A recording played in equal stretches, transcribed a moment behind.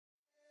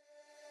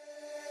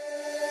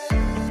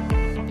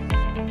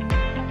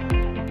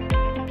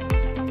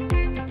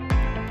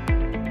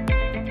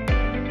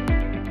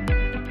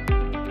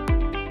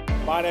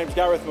My name's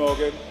Gareth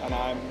Morgan and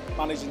I'm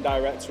Managing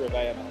Director of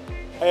AML.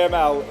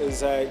 AML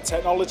is a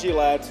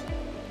technology-led,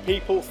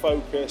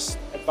 people-focused,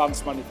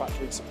 advanced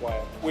manufacturing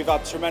supplier. We've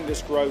had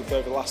tremendous growth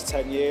over the last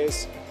 10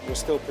 years. We're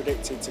still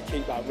predicting to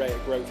keep that rate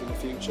of growth in the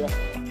future.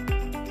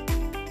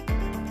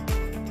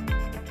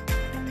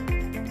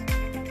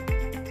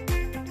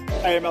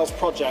 AML's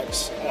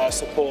projects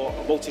support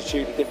a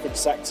multitude of different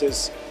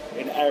sectors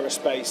in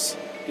aerospace,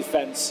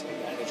 defence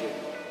and energy.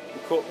 We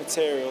cut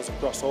materials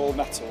across all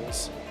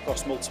metals,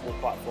 across multiple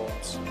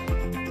platforms.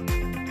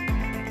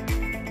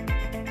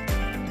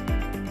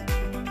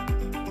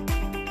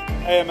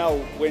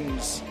 AML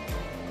wins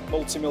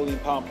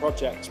multi-million-pound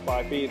projects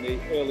by being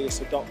the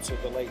earliest adopter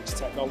of the latest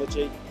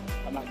technology,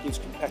 and that gives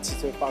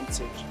competitive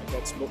advantage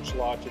against much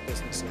larger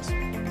businesses.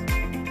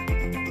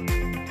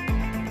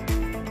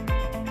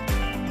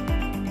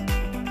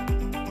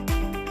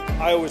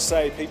 I always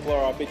say people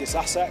are our biggest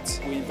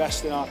asset. We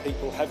invest in our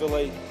people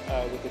heavily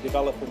with the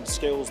development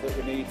skills that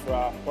we need for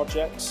our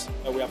projects.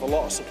 We have a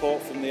lot of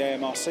support from the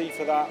AMRC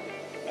for that,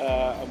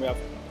 and we have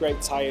great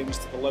tie-ins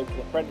to the local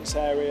apprentice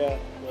area,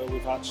 where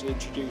we've actually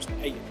introduced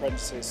 8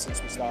 apprentices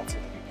since we started.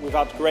 We've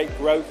had great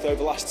growth over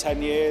the last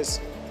 10 years,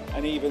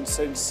 and even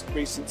since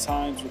recent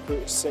times,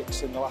 recruited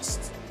 6 in the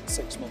last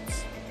 6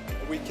 months.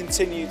 We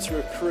continue to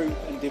recruit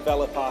and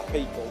develop our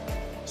people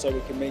so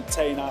we can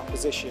maintain our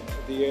position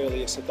as the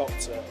earliest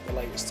adopter of the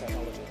latest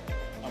technology.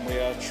 And we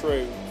are a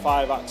true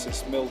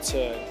 5-axis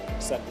mill-turn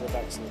centre of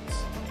excellence.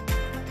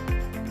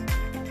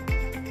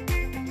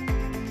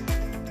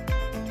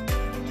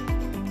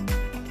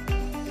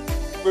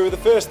 We were the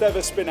first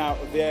ever spin out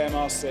of the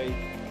AMRC,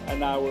 and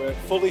now we're a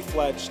fully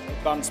fledged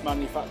advanced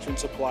manufacturing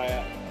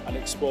supplier and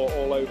export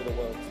all over the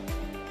world.